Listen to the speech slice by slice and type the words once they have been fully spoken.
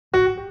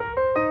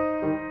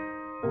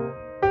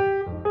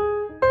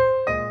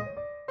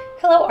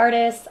Hello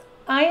artists,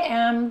 I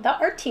am the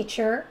art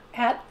teacher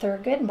at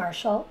Thurgood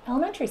Marshall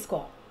Elementary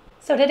School.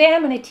 So today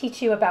I'm going to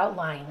teach you about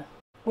line.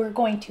 We're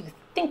going to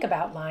think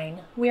about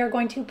line, we are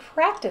going to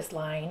practice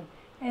line,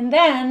 and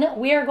then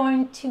we are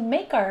going to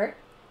make art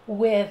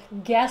with,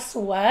 guess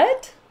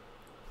what?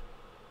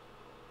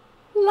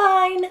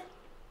 Line.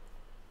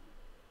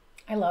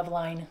 I love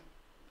line.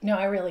 No,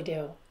 I really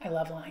do. I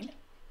love line.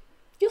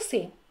 You'll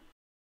see.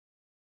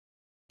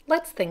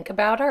 Let's think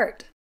about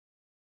art.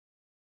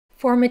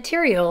 For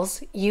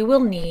materials, you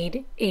will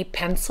need a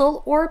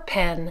pencil or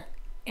pen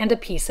and a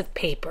piece of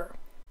paper.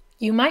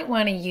 You might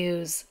want to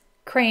use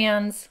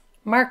crayons,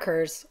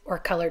 markers, or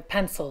colored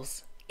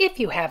pencils if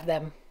you have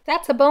them.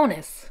 That's a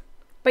bonus,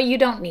 but you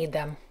don't need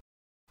them.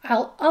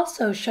 I'll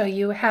also show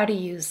you how to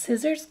use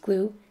scissors,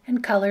 glue,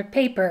 and colored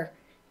paper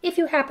if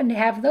you happen to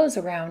have those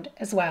around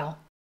as well.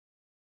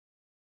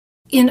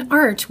 In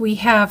art, we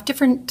have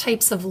different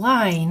types of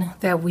line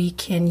that we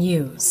can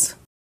use.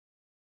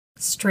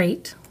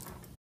 Straight,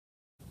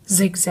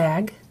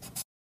 zigzag,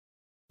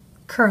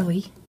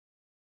 curly,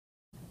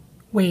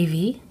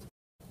 wavy,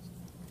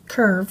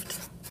 curved,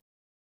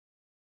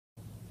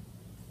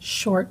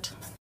 short,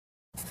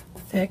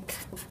 thick,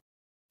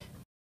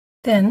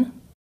 thin.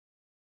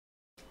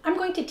 I'm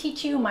going to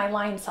teach you my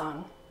line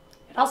song.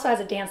 It also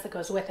has a dance that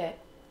goes with it,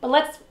 but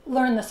let's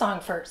learn the song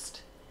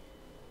first.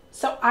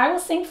 So I will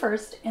sing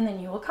first and then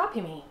you will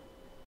copy me.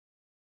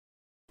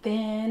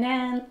 Thin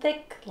and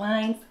thick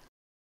lines,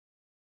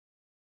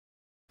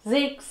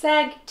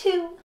 zigzag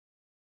too,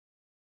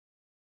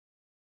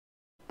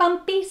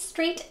 bumpy,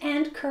 straight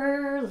and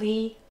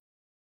curly,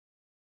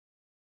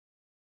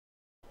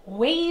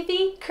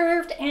 wavy,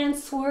 curved and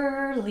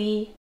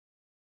swirly.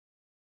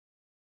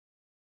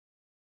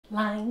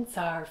 Lines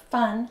are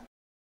fun.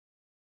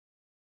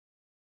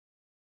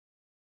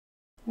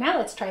 Now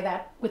let's try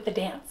that with the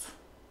dance.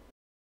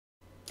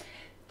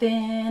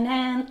 Thin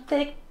and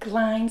thick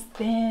lines,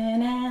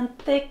 thin and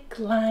thick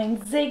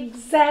lines,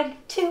 zigzag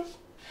too,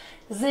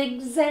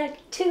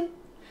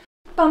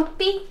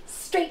 bumpy,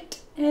 straight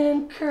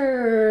and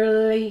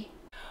curly,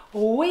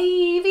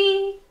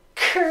 wavy,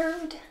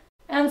 curved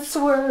and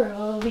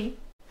swirly.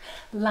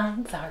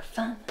 Lines are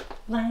fun,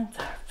 lines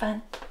are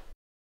fun.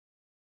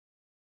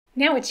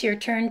 Now it's your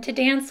turn to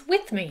dance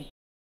with me.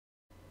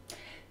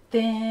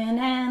 Thin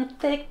and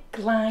thick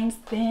lines,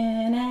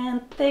 thin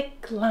and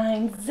thick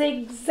lines,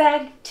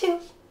 zigzag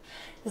too,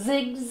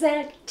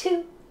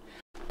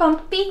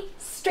 bumpy,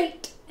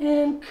 straight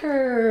and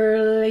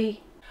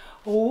curly,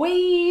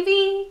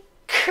 wavy,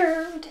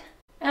 curved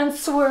and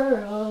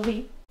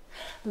swirly.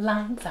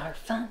 Lines are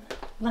fun,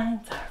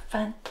 lines are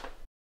fun.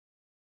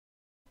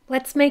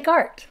 Let's make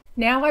art.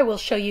 Now I will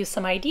show you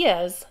some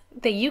ideas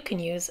that you can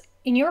use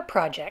in your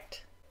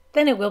project.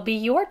 Then it will be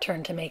your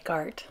turn to make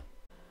art.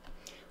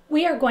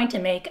 We are going to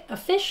make a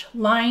fish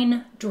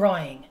line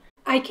drawing.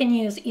 I can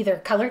use either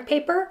colored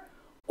paper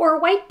or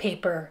white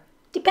paper,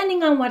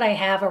 depending on what I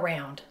have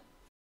around.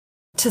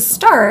 To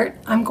start,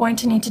 I'm going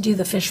to need to do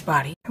the fish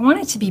body. I want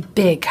it to be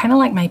big, kind of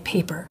like my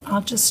paper.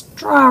 I'll just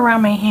draw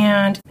around my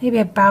hand, maybe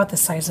about the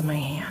size of my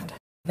hand.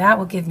 That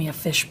will give me a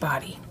fish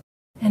body.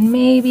 And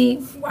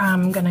maybe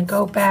I'm going to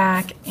go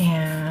back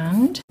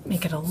and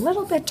make it a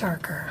little bit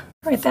darker.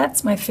 All right,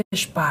 that's my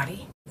fish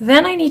body.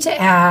 Then I need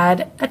to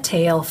add a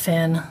tail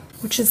fin,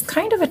 which is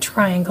kind of a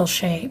triangle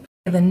shape.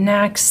 The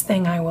next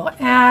thing I will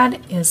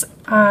add is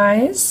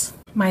eyes.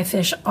 My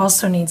fish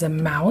also needs a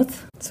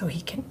mouth so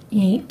he can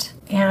eat.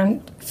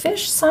 And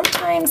fish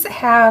sometimes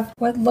have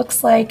what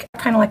looks like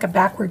kind of like a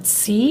backward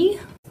C,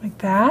 like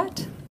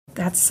that.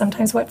 That's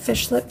sometimes what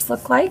fish lips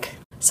look like.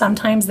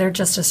 Sometimes they're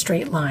just a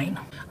straight line.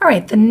 All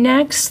right, the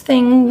next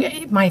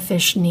thing my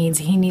fish needs,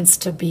 he needs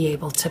to be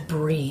able to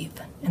breathe.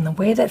 And the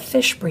way that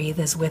fish breathe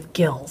is with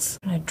gills.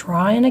 I'm going to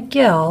draw in a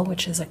gill,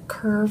 which is a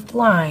curved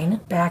line,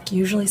 back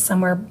usually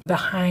somewhere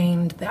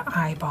behind the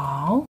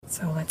eyeball.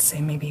 So let's say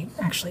maybe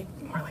actually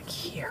more like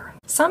here.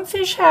 Some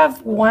fish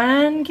have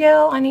one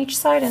gill on each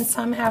side and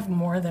some have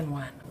more than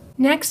one.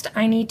 Next,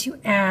 I need to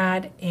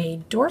add a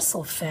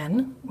dorsal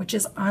fin, which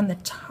is on the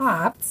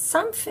top.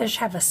 Some fish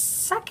have a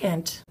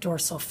second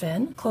dorsal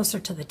fin closer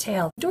to the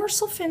tail.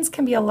 Dorsal fins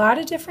can be a lot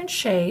of different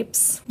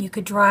shapes. You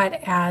could draw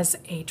it as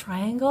a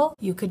triangle.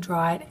 You could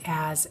draw it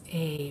as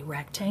a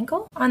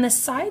rectangle. On the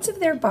sides of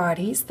their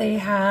bodies, they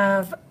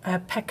have a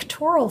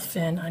pectoral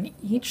fin on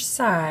each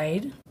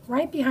side,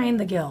 right behind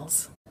the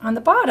gills. On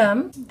the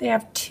bottom, they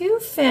have two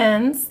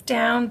fins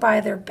down by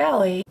their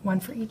belly,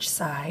 one for each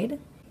side.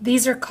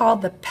 These are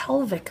called the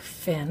pelvic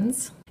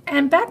fins.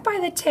 And back by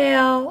the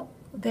tail,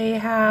 they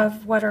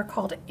have what are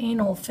called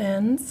anal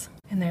fins,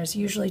 and there's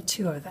usually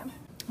two of them.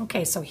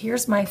 Okay, so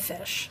here's my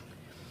fish.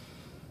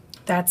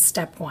 That's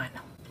step one.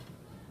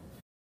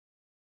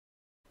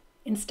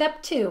 In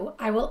step two,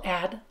 I will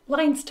add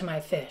lines to my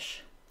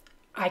fish.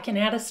 I can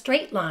add a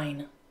straight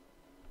line.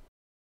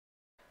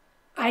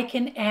 I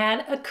can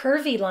add a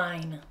curvy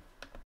line.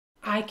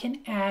 I can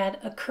add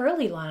a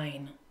curly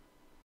line,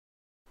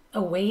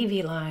 a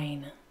wavy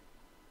line,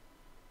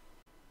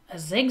 a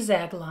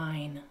zigzag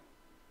line,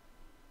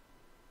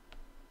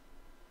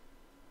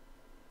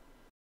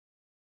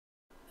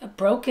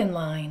 broken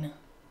line,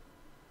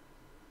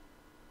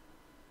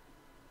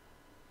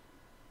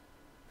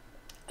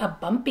 a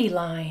bumpy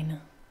line,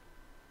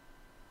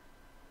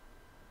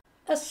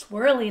 a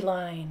swirly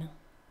line,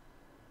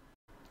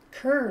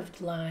 curved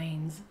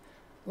lines,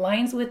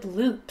 lines with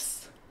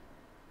loops.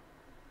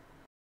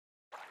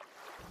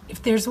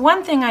 If there's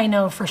one thing I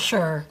know for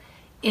sure,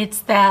 it's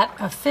that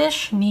a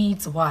fish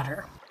needs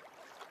water.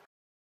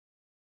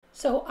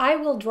 So I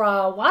will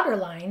draw water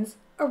lines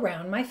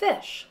around my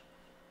fish.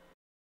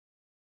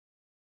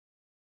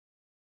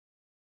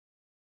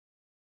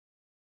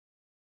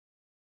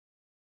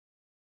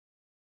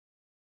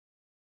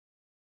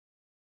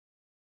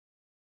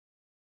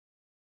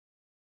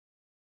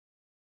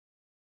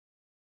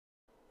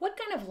 What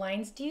kind of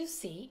lines do you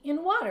see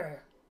in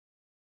water?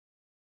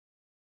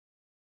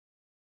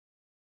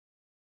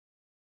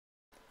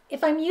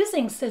 If I'm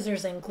using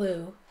scissors and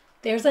glue,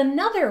 there's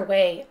another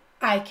way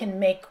I can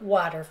make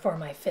water for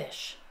my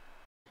fish.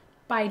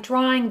 By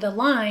drawing the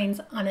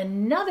lines on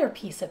another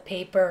piece of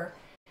paper,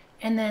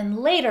 and then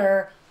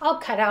later I'll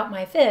cut out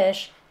my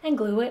fish and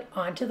glue it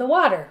onto the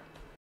water.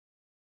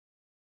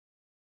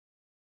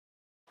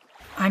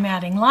 I'm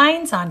adding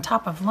lines on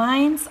top of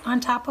lines on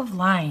top of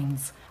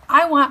lines.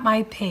 I want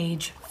my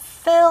page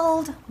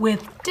filled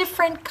with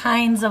different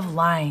kinds of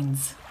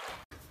lines.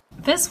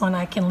 This one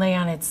I can lay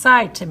on its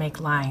side to make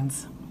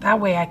lines. That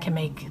way I can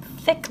make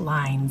thick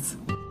lines.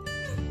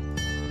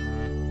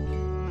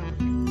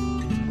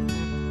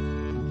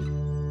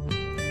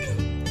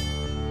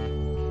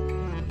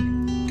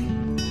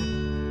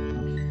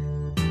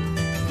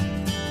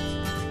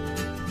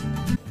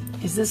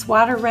 Is this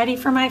water ready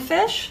for my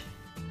fish?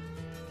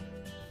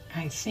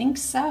 I think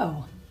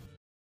so.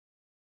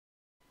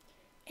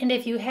 And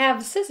if you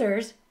have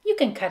scissors, you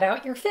can cut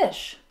out your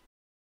fish.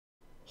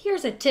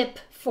 Here's a tip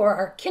for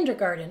our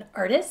kindergarten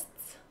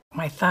artists.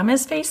 My thumb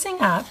is facing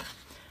up.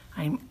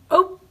 I'm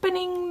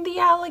opening the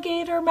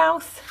alligator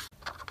mouth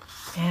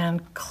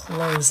and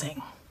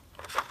closing.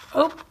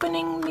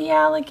 Opening the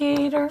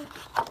alligator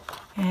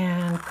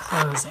and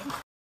closing.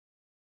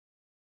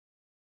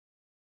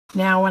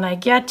 Now when I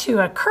get to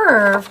a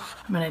curve,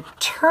 I'm going to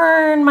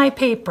turn my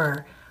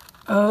paper.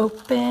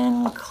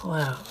 Open,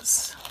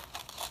 close.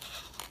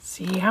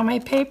 See how my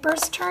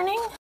paper's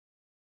turning?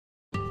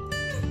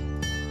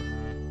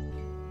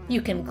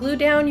 You can glue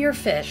down your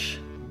fish.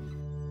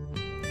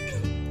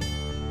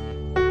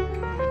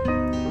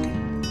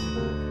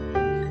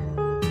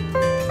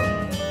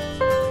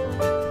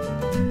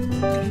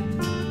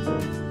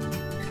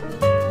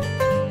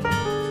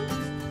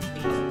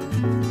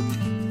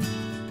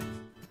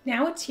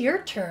 Now it's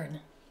your turn.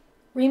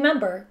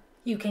 Remember,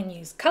 you can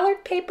use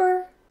colored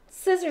paper,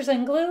 scissors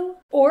and glue,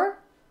 or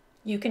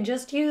you can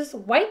just use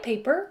white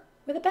paper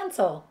with a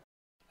pencil.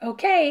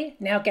 Okay,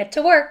 now get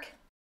to work.